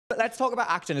But let's talk about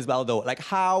acting as well, though. Like,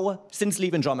 how, since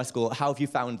leaving drama school, how have you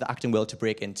found the acting world to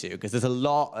break into? Because there's a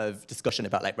lot of discussion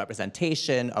about, like,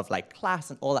 representation of, like,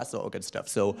 class and all that sort of good stuff.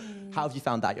 So how have you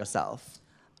found that yourself?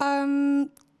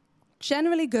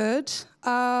 Generally good.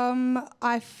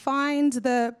 I find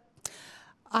that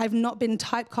I've not been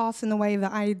typecast in the way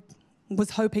that I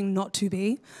was hoping not to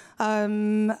be.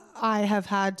 I have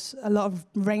had a lot of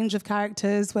range of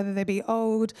characters, whether they be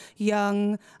old,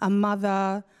 young, a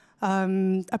mother,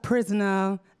 a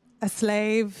prisoner, a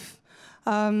slave,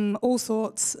 all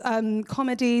sorts.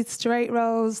 Comedy, straight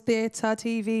roles, theatre,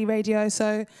 TV, radio.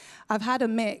 So I've had a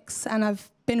mix, and I've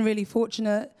been really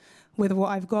fortunate with what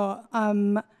I've got.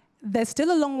 There's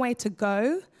still a long way to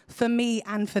go for me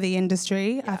and for the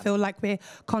industry. Yeah. I feel like we're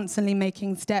constantly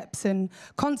making steps and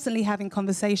constantly having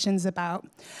conversations about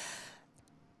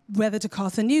whether to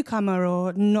cast a newcomer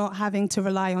or not having to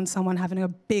rely on someone having a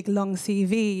big, long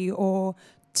CV, or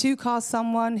to cast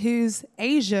someone who's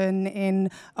Asian in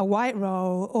a white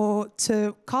role, or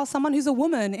to cast someone who's a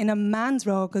woman in a man's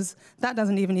role, because that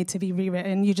doesn't even need to be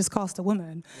rewritten. You just cast a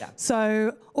woman. Yeah.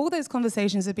 So all those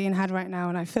conversations are being had right now,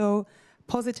 and I feel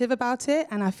positive about it,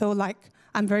 and I feel like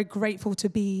I'm very grateful to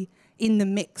be in the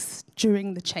mix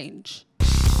during the change.